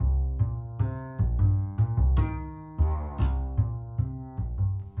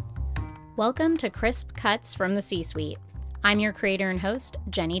Welcome to Crisp Cuts from the C-Suite. I'm your creator and host,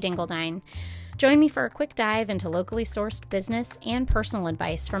 Jenny Dingledine. Join me for a quick dive into locally sourced business and personal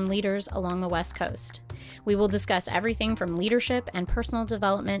advice from leaders along the West Coast. We will discuss everything from leadership and personal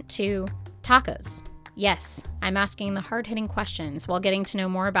development to tacos. Yes, I'm asking the hard-hitting questions while getting to know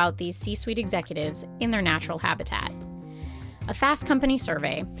more about these C-suite executives in their natural habitat. A Fast Company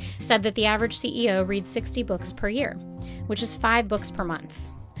survey said that the average CEO reads 60 books per year, which is 5 books per month.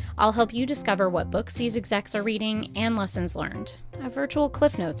 I'll help you discover what books these execs are reading and lessons learned, a virtual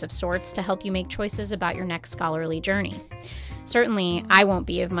Cliff Notes of sorts to help you make choices about your next scholarly journey. Certainly, I won't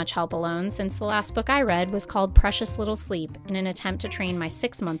be of much help alone, since the last book I read was called Precious Little Sleep, in an attempt to train my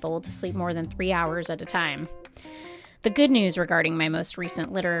 6-month-old to sleep more than 3 hours at a time. The good news regarding my most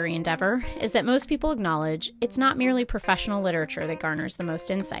recent literary endeavor is that most people acknowledge it's not merely professional literature that garners the most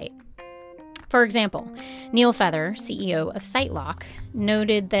insight. For example, Neil Feather, CEO of SiteLock,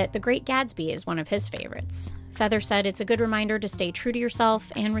 noted that The Great Gatsby is one of his favorites. Feather said it's a good reminder to stay true to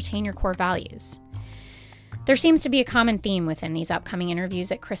yourself and retain your core values. There seems to be a common theme within these upcoming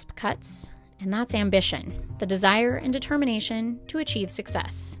interviews at Crisp Cuts, and that's ambition, the desire and determination to achieve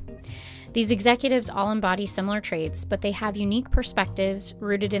success. These executives all embody similar traits, but they have unique perspectives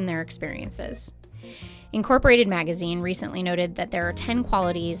rooted in their experiences. Incorporated magazine recently noted that there are 10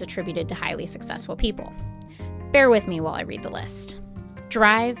 qualities attributed to highly successful people. Bear with me while I read the list.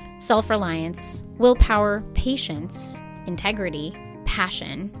 Drive, self-reliance, willpower, patience, integrity,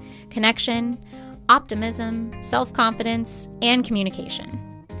 passion, connection, optimism, self-confidence, and communication.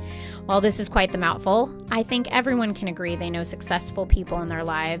 While this is quite the mouthful, I think everyone can agree they know successful people in their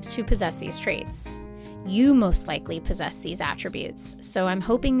lives who possess these traits. You most likely possess these attributes, so I'm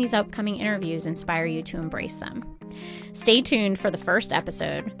hoping these upcoming interviews inspire you to embrace them. Stay tuned for the first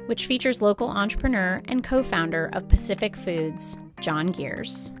episode, which features local entrepreneur and co-founder of Pacific Foods, John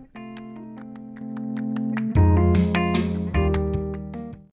Gears.